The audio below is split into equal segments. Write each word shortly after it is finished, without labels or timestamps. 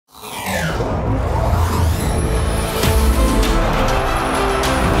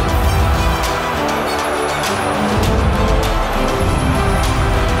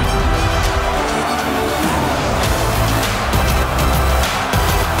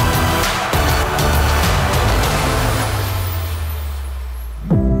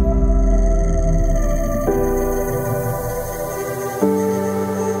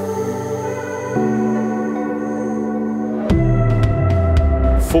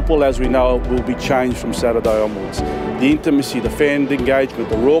football as we know it will be changed from Saturday onwards. The intimacy, the fan engagement,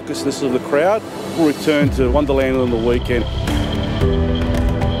 the raucousness of the crowd will return to Wonderland on the weekend.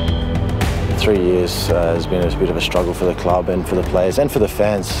 3 years has been a bit of a struggle for the club and for the players and for the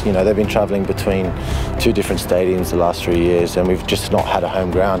fans. You know, they've been travelling between 2 different stadiums the last 3 years, and we've just not had a home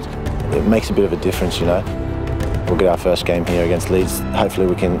ground. It makes a bit of a difference, you know. We'll get our first game here against Leeds. Hopefully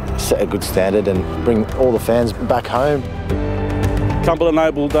we can set a good standard and bring all the fans back home. Cumberland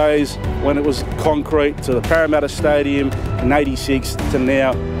Oval days when it was concrete, to the Parramatta Stadium in '86 to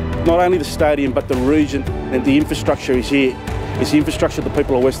now. Not only the stadium but the region and the infrastructure is here. It's the infrastructure the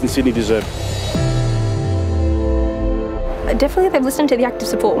people of Western Sydney deserve. Definitely they've listened to the active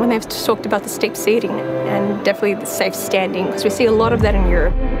support when they've talked about the steep seating and definitely the safe standing, because we see a lot of that in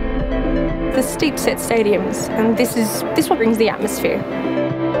Europe. The steep set stadiums, and this what brings the atmosphere.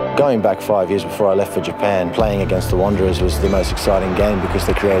 Going back 5 years before I left for Japan, playing against the Wanderers was the most exciting game because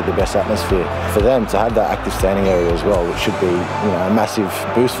they created the best atmosphere. For them to have that active standing area as well, which should be, you know, a massive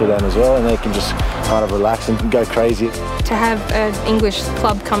boost for them as well, and they can just kind of relax and go crazy. To have an English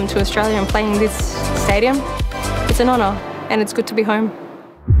club come to Australia and play in this stadium, it's an honour, and it's good to be home.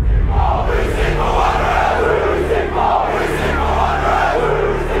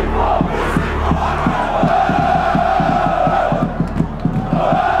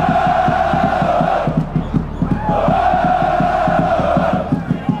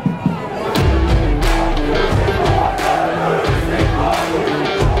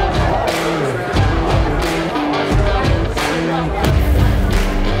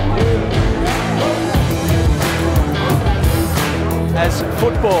 As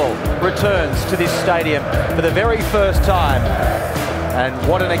football returns to this stadium for the very first time, and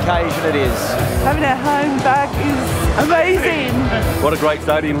what an occasion it is. Having our home back is amazing. What a great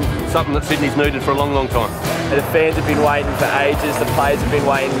stadium, something that Sydney's needed for a long, long time. The fans have been waiting for ages, the players have been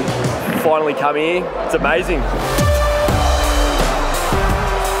waiting to finally come here. It's amazing.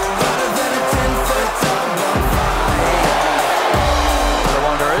 The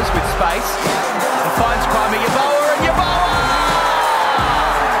Wanderers with space, and finds Kwame Yeboah, and Yeboah!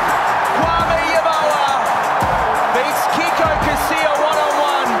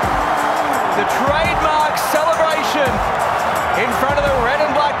 The trademark celebration in front of the red and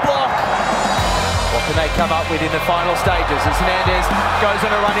black block. What can they come up with in the final stages as Hernandez goes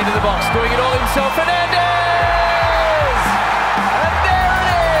on a run into the box, doing it all himself. Hernandez! And there it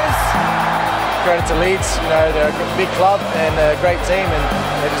is! Credit to Leeds, you know, they're a big club and a great team, and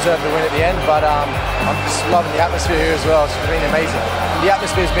they deserve the win at the end, but I'm just loving the atmosphere here as well. It's been amazing. The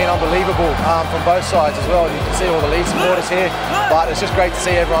atmosphere's been unbelievable from both sides as well. You can see all the Leeds supporters here, but it's just great to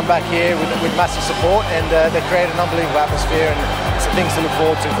see everyone back here with massive support, and they've created an unbelievable atmosphere, and some things to look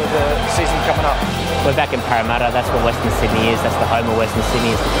forward to for the season coming up. We're back in Parramatta. That's what Western Sydney is. That's the home of Western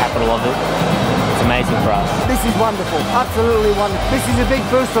Sydney. It's the capital of it. It's amazing for us. This is wonderful, absolutely wonderful. This is a big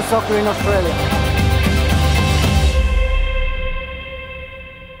boost for soccer in Australia.